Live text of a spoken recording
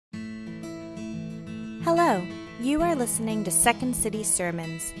Hello, you are listening to Second City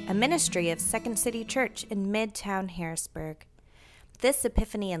Sermons, a ministry of Second City Church in Midtown Harrisburg. This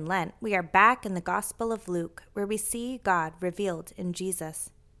Epiphany in Lent, we are back in the Gospel of Luke, where we see God revealed in Jesus.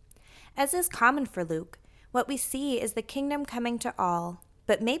 As is common for Luke, what we see is the kingdom coming to all,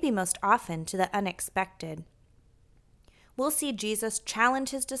 but maybe most often to the unexpected. We'll see Jesus challenge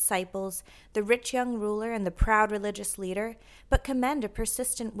his disciples, the rich young ruler and the proud religious leader, but commend a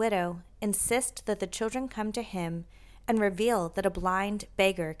persistent widow, insist that the children come to him, and reveal that a blind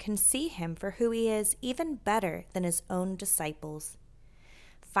beggar can see him for who he is even better than his own disciples.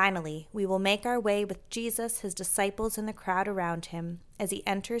 Finally, we will make our way with Jesus, his disciples, and the crowd around him as he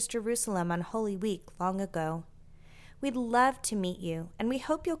enters Jerusalem on Holy Week long ago. We'd love to meet you, and we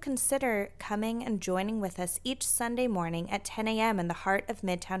hope you'll consider coming and joining with us each Sunday morning at 10 a.m. in the heart of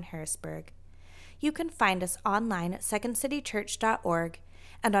Midtown Harrisburg. You can find us online at secondcitychurch.org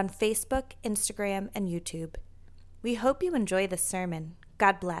and on Facebook, Instagram, and YouTube. We hope you enjoy this sermon.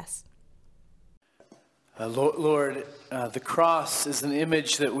 God bless. Lord, the cross is an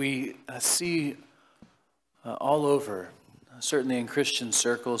image that we see all over, certainly in Christian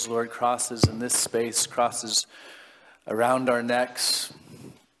circles. Lord, crosses in this space, crosses around our necks,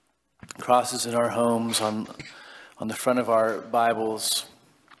 crosses in our homes, on the front of our Bibles.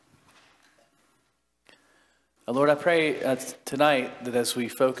 Lord, I pray tonight that as we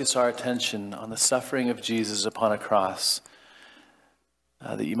focus our attention on the suffering of Jesus upon a cross,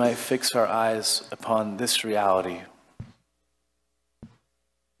 that you might fix our eyes upon this reality,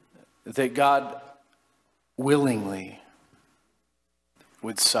 that God willingly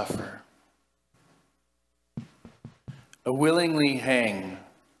would suffer, willingly hang,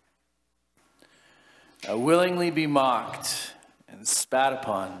 willingly be mocked and spat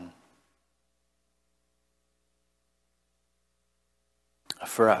upon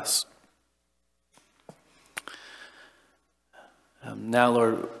for us. Now,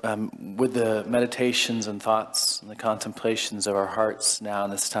 Lord, would the meditations and thoughts and the contemplations of our hearts now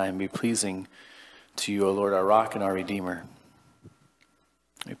in this time be pleasing to you, O Lord, our rock and our Redeemer.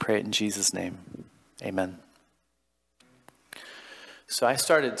 We pray it in Jesus' name. Amen. So I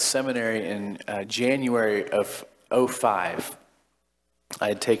started seminary in January of 2005. I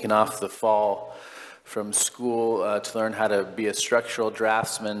had taken off the fall from school to learn how to be a structural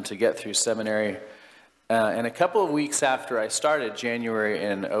draftsman to get through seminary. And a couple of weeks after I started, January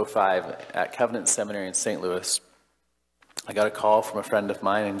in 2005, at Covenant Seminary in St. Louis, I got a call from a friend of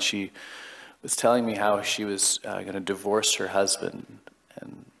mine, and she was telling me how she was going to divorce her husband,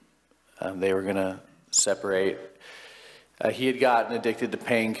 and they were going to separate. He had gotten addicted to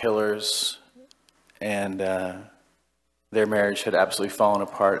painkillers, and their marriage had absolutely fallen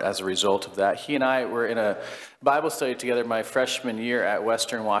apart as a result of that. He and I were in a Bible study together my freshman year at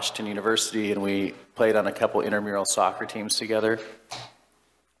Western Washington University, and we played on a couple intramural soccer teams together.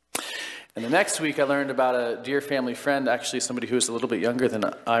 And the next week I learned about a dear family friend, actually somebody who was a little bit younger than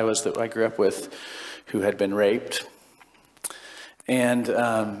I was, that I grew up with, who had been raped. And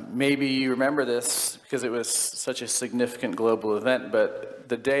maybe you remember this because it was such a significant global event, but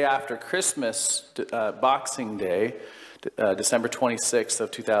the day after Christmas, Boxing Day, December 26th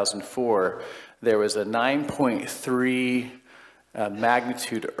of 2004, there was a 9.3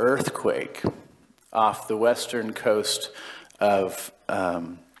 magnitude earthquake off the western coast of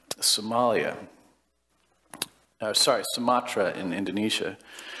Sumatra in Indonesia.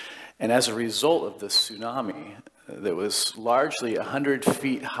 And as a result of the tsunami that was largely 100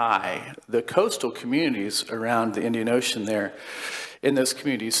 feet high, the coastal communities around the Indian Ocean there, in those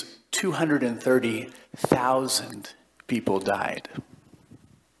communities, 230,000 people died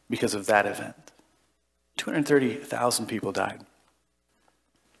because of that event. 230,000 people died.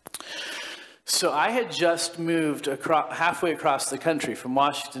 So I had just moved halfway across the country from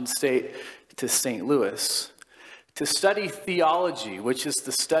Washington State to St. Louis to study theology, which is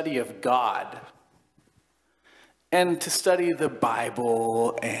the study of God, and to study the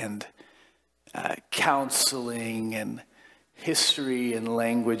Bible and counseling and history and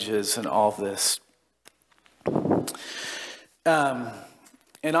languages and all this.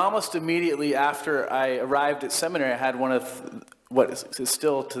 And almost immediately after I arrived at seminary, I had one of what is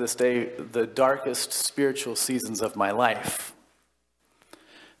still to this day the darkest spiritual seasons of my life.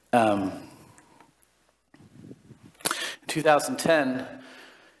 In 2010,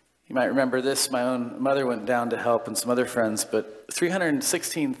 you might remember this, my own mother went down to help and some other friends, but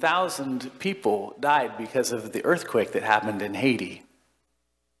 316,000 people died because of the earthquake that happened in Haiti.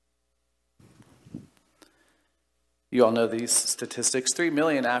 You all know these statistics. 3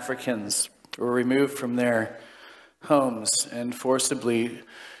 million Africans were removed from their homes and forcibly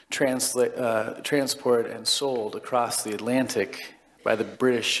transported and sold across the Atlantic by the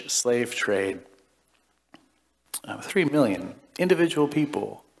British slave trade. 3 million individual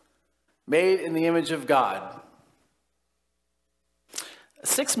people made in the image of God.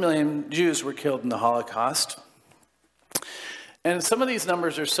 6 million Jews were killed in the Holocaust. And some of these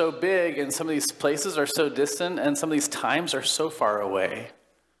numbers are so big, and some of these places are so distant, and some of these times are so far away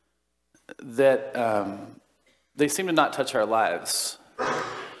that they seem to not touch our lives.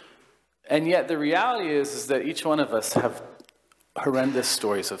 And yet the reality is that each one of us have horrendous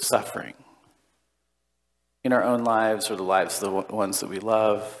stories of suffering in our own lives, or the lives of the ones that we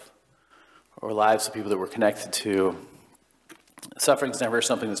love, or lives of people that we're connected to. Suffering is never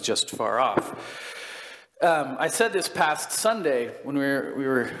something that's just far off. I said this past Sunday when we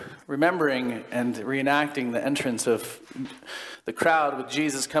were remembering and reenacting the entrance of the crowd with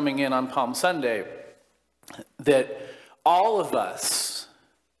Jesus coming in on Palm Sunday, that all of us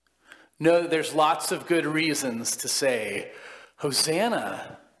know that there's lots of good reasons to say,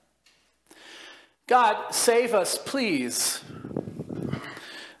 Hosanna. God, save us, please.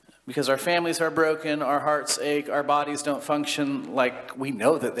 Because our families are broken, our hearts ache, our bodies don't function like we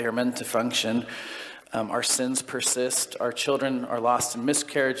know that they are meant to function. Our sins persist, our children are lost in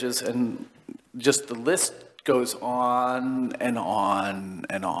miscarriages, and just the list goes on and on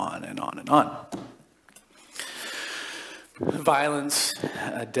and on and on and on. Violence,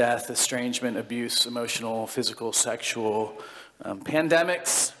 death, estrangement, abuse, emotional, physical, sexual,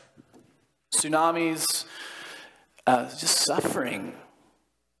 pandemics, tsunamis, just suffering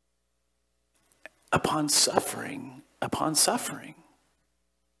upon suffering upon suffering.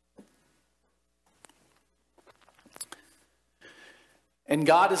 And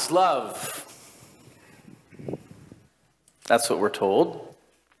God is love. That's what we're told.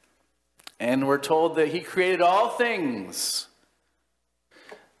 And we're told that he created all things.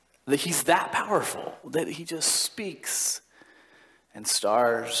 That he's that powerful, that he just speaks. And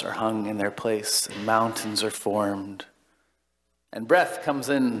stars are hung in their place, and mountains are formed. And breath comes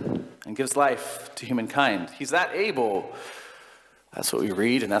in and gives life to humankind. He's that able. That's what we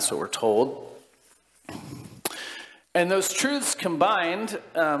read, and that's what we're told. And those truths combined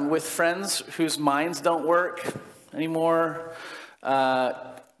with friends whose minds don't work anymore,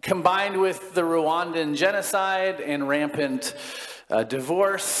 combined with the Rwandan genocide and rampant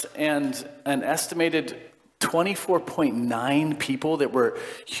divorce and an estimated 24.9 people that were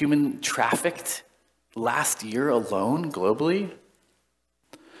human trafficked last year alone globally.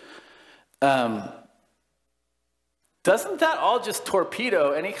 Doesn't that all just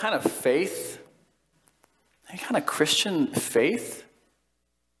torpedo any kind of faith? Any kind of Christian faith?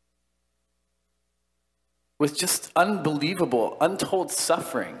 With just unbelievable, untold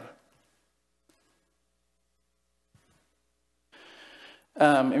suffering.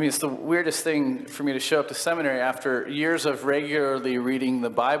 It's the weirdest thing for me to show up to seminary after years of regularly reading the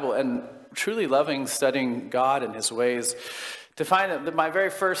Bible and truly loving studying God and his ways, to find that my very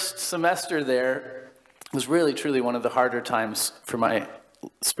first semester there was really, truly one of the harder times for my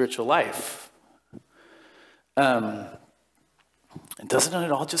spiritual life. And doesn't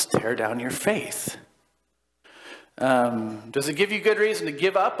it all just tear down your faith? Does it give you good reason to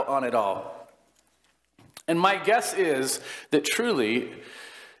give up on it all? And my guess is that truly,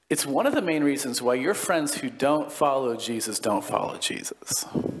 it's one of the main reasons why your friends who don't follow Jesus don't follow Jesus.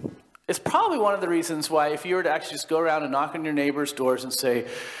 It's probably one of the reasons why, if you were to actually just go around and knock on your neighbor's doors and say,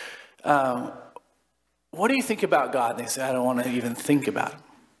 what do you think about God? And they say, I don't want to even think about him.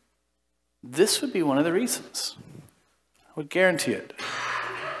 This would be one of the reasons. I would guarantee it.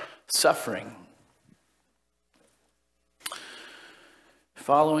 Suffering.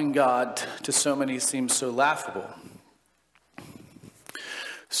 Following God to so many seems so laughable.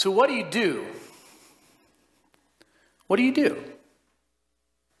 So what do you do? What do you do?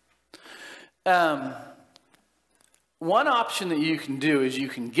 One option that you can do is you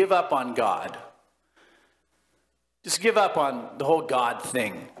can give up on God. Just give up on the whole God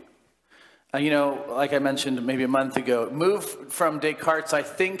thing. Like I mentioned maybe a month ago, move from Descartes' I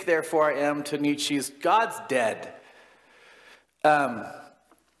think, therefore I am, to Nietzsche's God's dead. You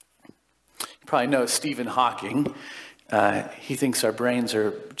probably know Stephen Hawking. He thinks our brains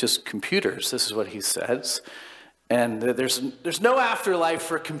are just computers. This is what he says. And there's no afterlife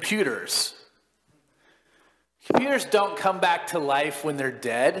for computers. Computers don't come back to life when they're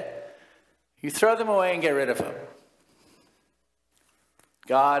dead. You throw them away and get rid of them.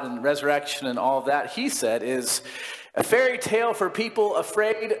 God and resurrection and all of that, he said, is a fairy tale for people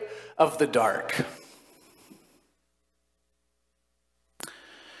afraid of the dark.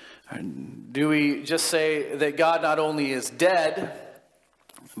 Do we just say that God not only is dead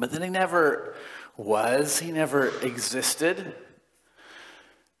But then he never was, he never existed.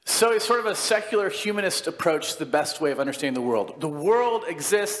 So it's sort of a secular humanist approach to the best way of understanding the world. The world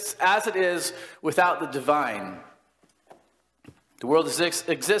exists as it is without the divine. The world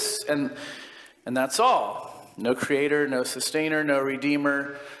exists and that's all. No creator, no sustainer, no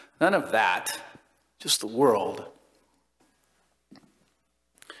redeemer, none of that. Just the world.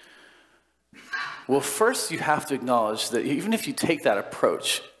 Well, first you have to acknowledge that even if you take that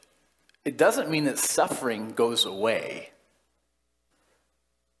approach, it doesn't mean that suffering goes away.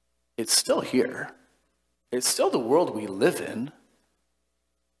 It's still here. It's still the world we live in.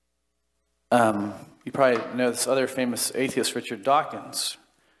 You probably know this other famous atheist, Richard Dawkins.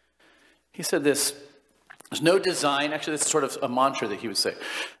 He said this, there's no design, actually this is sort of a mantra that he would say.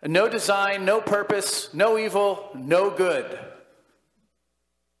 No design, no purpose, no evil, no good.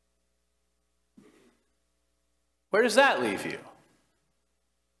 Where does that leave you?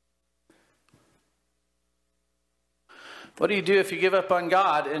 What do you do if you give up on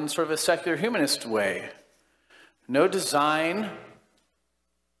God in sort of a secular humanist way? No design,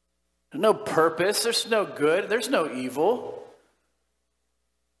 no purpose, there's no good, there's no evil.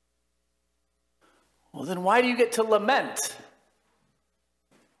 Well, then why do you get to lament?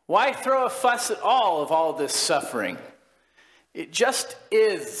 Why throw a fuss at all of all this suffering? It just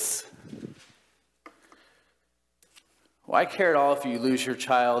is. Why care at all if you lose your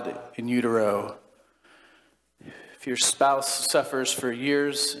child in utero? If your spouse suffers for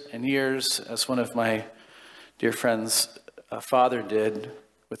years and years, as one of my dear friends' father did,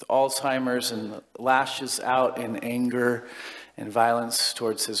 with Alzheimer's and lashes out in anger and violence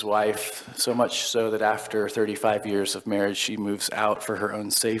towards his wife, so much so that after 35 years of marriage, she moves out for her own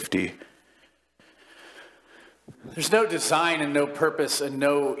safety. There's no design and no purpose and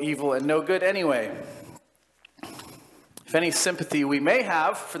no evil and no good anyway. If any sympathy we may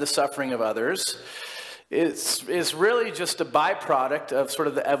have for the suffering of others is really just a byproduct of sort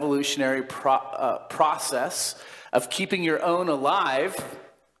of the evolutionary process of keeping your own alive,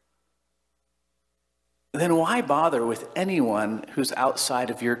 then why bother with anyone who's outside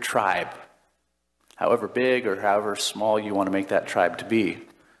of your tribe, however big or however small you want to make that tribe to be?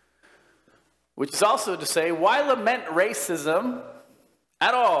 Which is also to say, why lament racism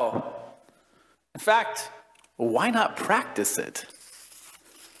at all? In fact, why not practice it?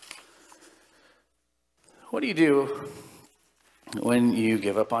 What do you do when you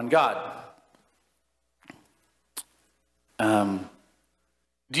give up on God?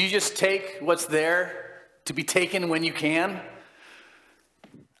 Do you just take what's there to be taken when you can?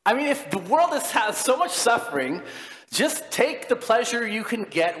 I mean, if the world has so much suffering, just take the pleasure you can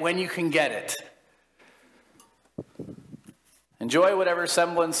get when you can get it. Enjoy whatever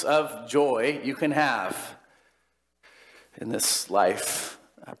semblance of joy you can have in this life.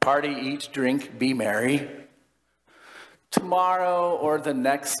 Party, eat, drink, be merry. Tomorrow or the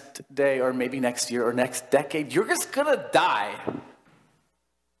next day or maybe next year or next decade, you're just going to die.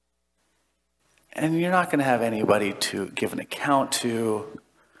 And you're not going to have anybody to give an account to,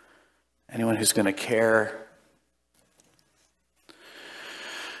 anyone who's going to care.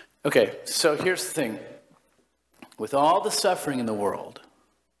 Okay, so here's the thing. With all the suffering in the world,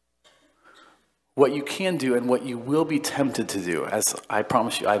 what you can do and what you will be tempted to do, as I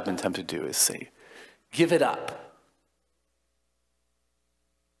promise you I've been tempted to do, is say, give it up.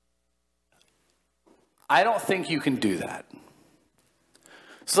 I don't think you can do that.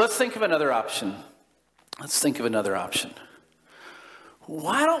 So let's think of another option.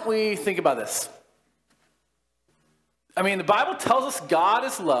 Why don't we think about this? I mean, the Bible tells us God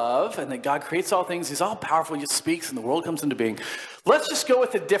is love and that God creates all things. He's all powerful. He just speaks and the world comes into being. Let's just go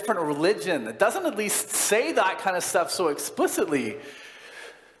with a different religion that doesn't at least say that kind of stuff so explicitly.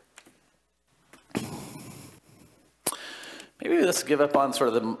 Maybe let's give up on sort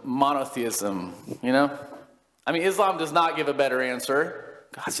of the monotheism, you know? I mean, Islam does not give a better answer.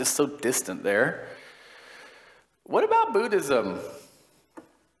 God's just so distant there. What about Buddhism?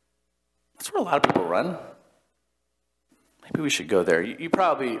 That's where a lot of people run. Maybe we should go there. You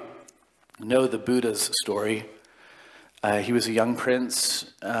probably know the Buddha's story. He was a young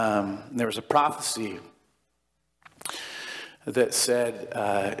prince. There was a prophecy that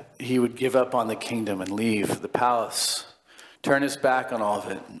said he would give up on the kingdom and leave the palace, turn his back on all of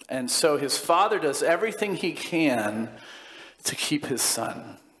it. And so his father does everything he can to keep his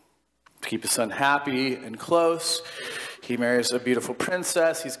son happy and close. He marries a beautiful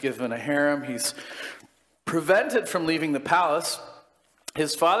princess. He's given a harem. He's prevented from leaving the palace.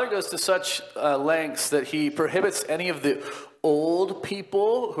 His father goes to such lengths that he prohibits any of the old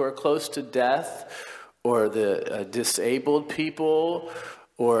people who are close to death, or the disabled people,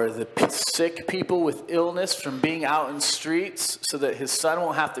 or the sick people with illness from being out in streets so that his son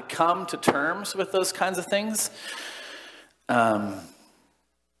won't have to come to terms with those kinds of things. You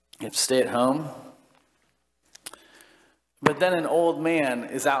have to stay at home. But then an old man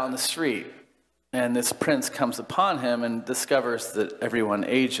is out on the street, and this prince comes upon him and discovers that everyone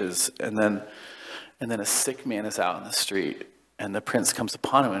ages. And then a sick man is out on the street, and the prince comes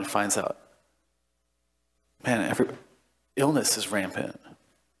upon him and finds out, man, illness is rampant,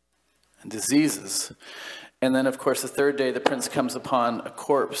 and diseases. And then, of course, the third day, the prince comes upon a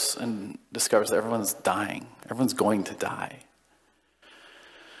corpse and discovers that everyone's dying. Everyone's going to die.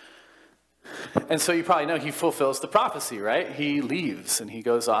 And so you probably know he fulfills the prophecy, right? He leaves and he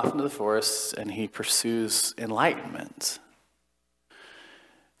goes off into the forest and he pursues enlightenment.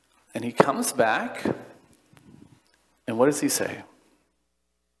 And he comes back, and what does he say?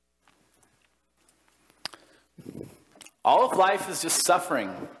 All of life is just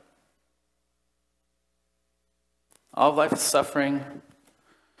suffering. All of life is suffering.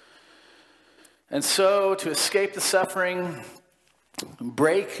 And so, to escape the suffering,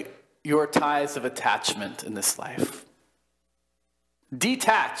 break your ties of attachment in this life.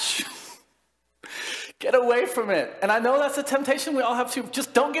 Detach. Get away from it. And I know that's a temptation we all have to.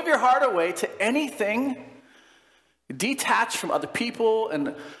 Just don't give your heart away to anything. Detach from other people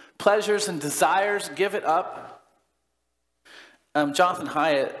and pleasures and desires. Give it up. Jonathan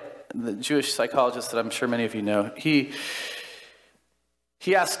Haidt, the Jewish psychologist that I'm sure many of you know, he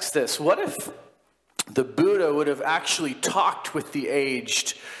asks this: what if the Buddha would have actually talked with the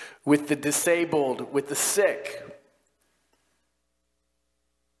aged, with the disabled, with the sick?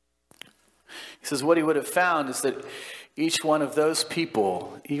 He says what he would have found is that each one of those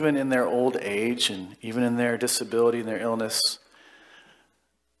people, even in their old age and even in their disability and their illness,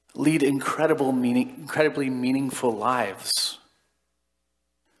 lead incredibly meaningful lives.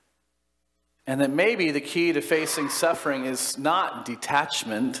 And that maybe the key to facing suffering is not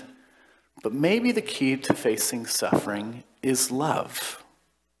detachment, but maybe the key to facing suffering is love.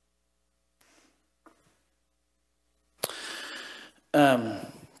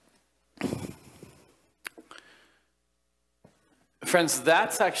 Friends,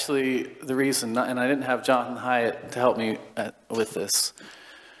 that's actually the reason, and I didn't have Jonathan Haidt to help me with this,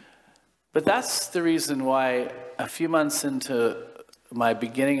 but that's the reason why a few months into my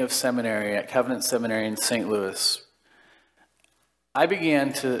beginning of seminary at Covenant Seminary in St. Louis, I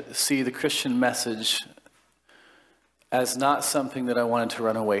began to see the Christian message as not something that I wanted to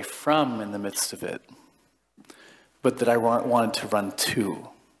run away from in the midst of it, but that I wanted to run to.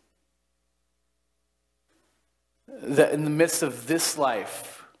 That in the midst of this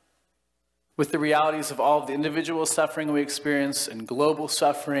life, with the realities of all of the individual suffering we experience and global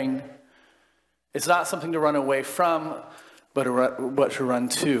suffering, it's not something to run away from, but to run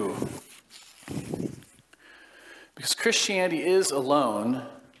to. Because Christianity is alone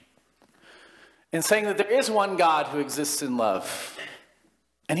in saying that there is one God who exists in love.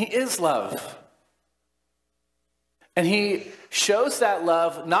 And he is love. And he shows that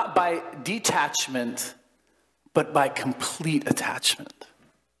love not by detachment, but by complete attachment.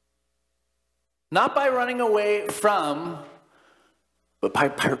 Not by running away from, but by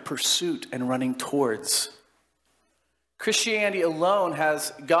pursuit and running towards. Christianity alone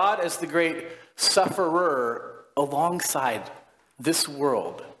has God as the great sufferer alongside this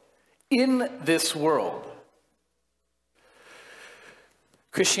world, in this world.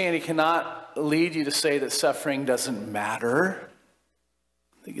 Christianity cannot lead you to say that suffering doesn't matter,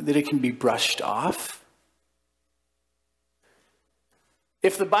 that it can be brushed off.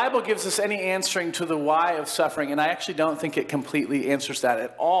 If the Bible gives us any answering to the why of suffering, and I actually don't think it completely answers that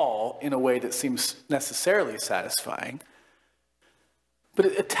at all in a way that seems necessarily satisfying, but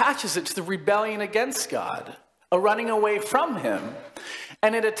it attaches it to the rebellion against God, a running away from him.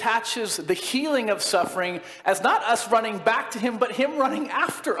 And it attaches the healing of suffering as not us running back to him, but him running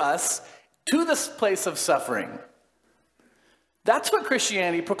after us to this place of suffering. That's what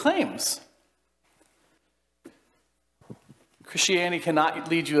Christianity proclaims. Christianity cannot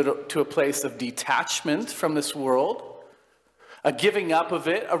lead you to a place of detachment from this world, a giving up of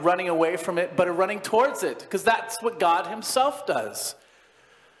it, a running away from it, but a running towards it, because that's what God himself does.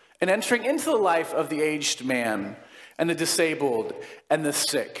 And entering into the life of the aged man and the disabled and the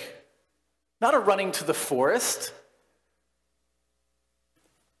sick. Not a running to the forest.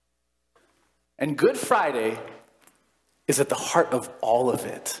 And Good Friday is at the heart of all of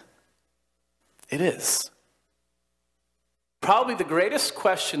it. It is. Probably the greatest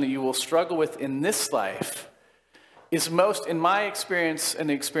question that you will struggle with in this life is most, in my experience and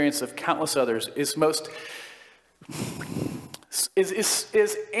the experience of countless others, is most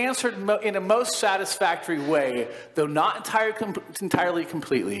is answered in a most satisfactory way, though not entirely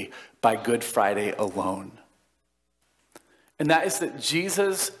completely, by Good Friday alone. And that is that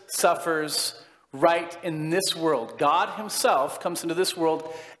Jesus suffers right in this world. God himself comes into this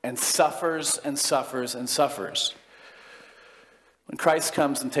world and suffers and suffers and suffers. When Christ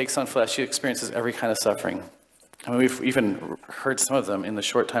comes and takes on flesh, he experiences every kind of suffering. I mean, we've even heard some of them in the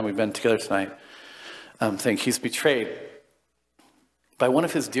short time we've been together tonight. He's betrayed by one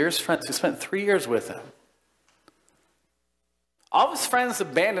of his dearest friends who spent 3 years with him. All of his friends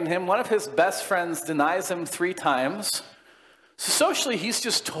abandon him. One of his best friends denies him 3 times. So socially, he's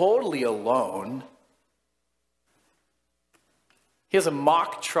just totally alone. He has a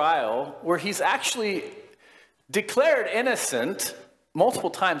mock trial where he's actually declared innocent multiple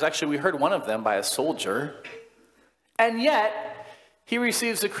times. Actually, we heard one of them by a soldier. And yet, he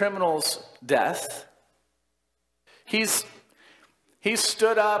receives a criminal's death. He's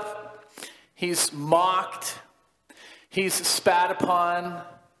stood up. He's mocked. He's spat upon.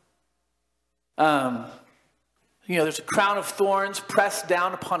 There's a crown of thorns pressed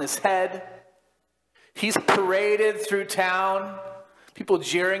down upon his head. He's paraded through town, people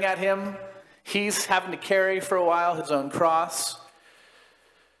jeering at him. He's having to carry for a while his own cross.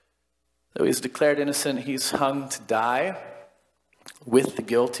 Though he's declared innocent, he's hung to die with the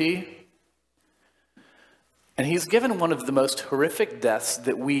guilty. And he's given one of the most horrific deaths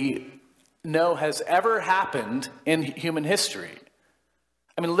that we know has ever happened in human history.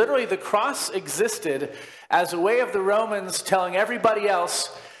 I mean, literally, the cross existed as a way of the Romans telling everybody else,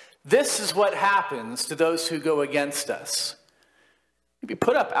 this is what happens to those who go against us. He'd be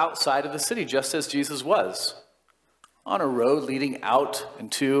put up outside of the city, just as Jesus was, on a road leading out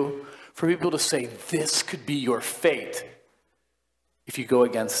into, for people to say, this could be your fate if you go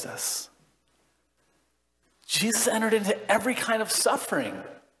against us. Jesus entered into every kind of suffering.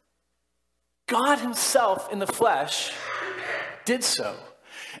 God himself in the flesh did so.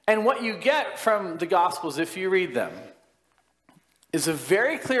 And what you get from the Gospels, if you read them, is a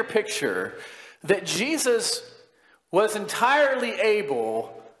very clear picture that Jesus was entirely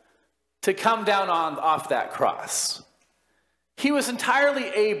able to come down off that cross. He was entirely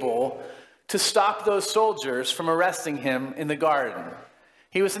able to stop those soldiers from arresting him in the garden.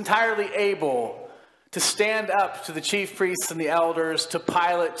 He was entirely able to stand up to the chief priests and the elders, to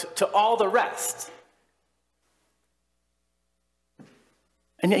Pilate, to all the rest.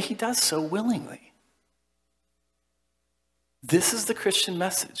 And yet he does so willingly. This is the Christian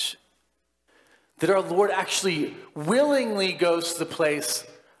message. That our Lord actually willingly goes to the place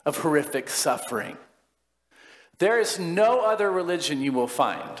of horrific suffering. There is no other religion you will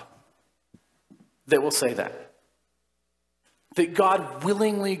find that will say that. That God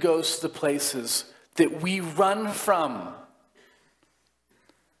willingly goes to the places that we run from.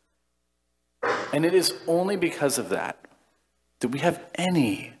 And it is only because of that we have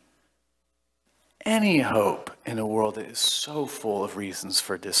any hope in a world that is so full of reasons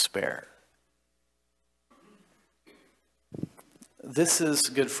for despair. This is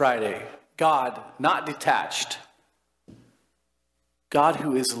Good Friday. God, not detached. God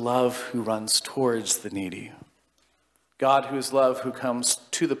who is love, who runs towards the needy. God who is love, who comes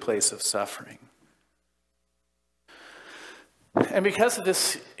to the place of suffering. And because of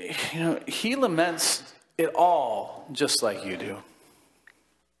this, he laments it all just like you do.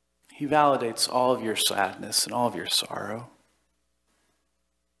 He validates all of your sadness and all of your sorrow.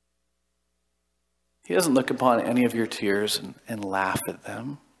 He doesn't look upon any of your tears and laugh at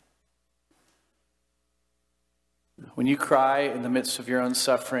them. When you cry in the midst of your own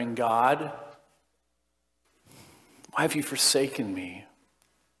suffering, God, why have you forsaken me?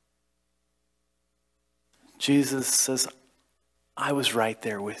 Jesus says, I was right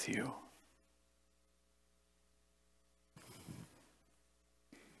there with you.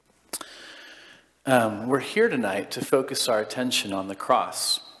 We're here tonight to focus our attention on the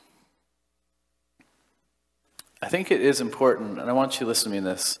cross. I think it is important, and I want you to listen to me in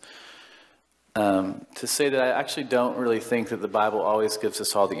this, to say that I actually don't really think that the Bible always gives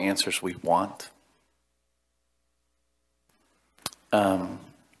us all the answers we want. When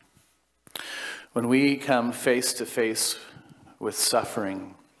we come face to face with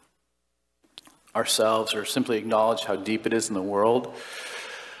suffering ourselves, or simply acknowledge how deep it is in the world,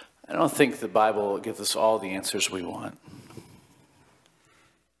 I don't think the Bible gives us all the answers we want.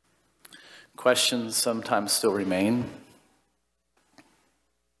 Questions sometimes still remain.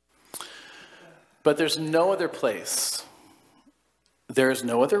 But there's no other place. There is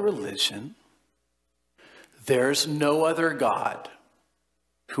no other religion. There's no other God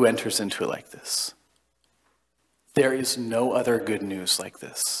who enters into it like this. There is no other good news like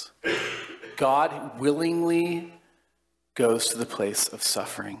this. God willingly goes to the place of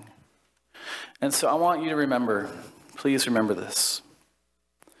suffering. And so I want you to remember, please remember this.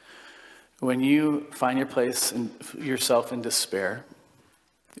 When you find yourself in despair,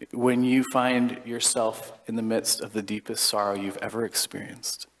 when you find yourself in the midst of the deepest sorrow you've ever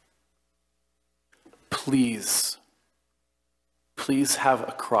experienced, please have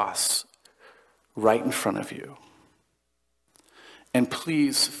a cross right in front of you. And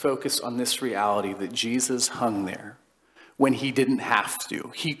please focus on this reality that Jesus hung there when he didn't have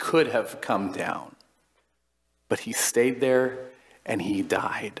to. He could have come down, but he stayed there and he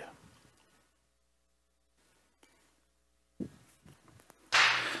died.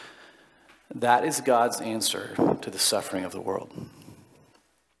 That is God's answer to the suffering of the world.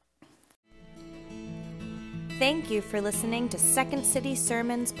 Thank you for listening to Second City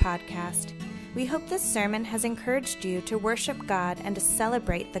Sermons podcast. We hope this sermon has encouraged you to worship God and to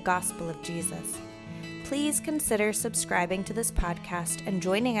celebrate the gospel of Jesus. Please consider subscribing to this podcast and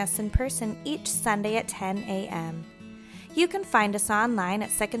joining us in person each Sunday at 10 a.m. You can find us online at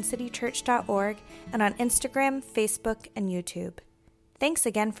secondcitychurch.org and on Instagram, Facebook, and YouTube. Thanks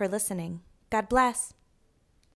again for listening. God bless.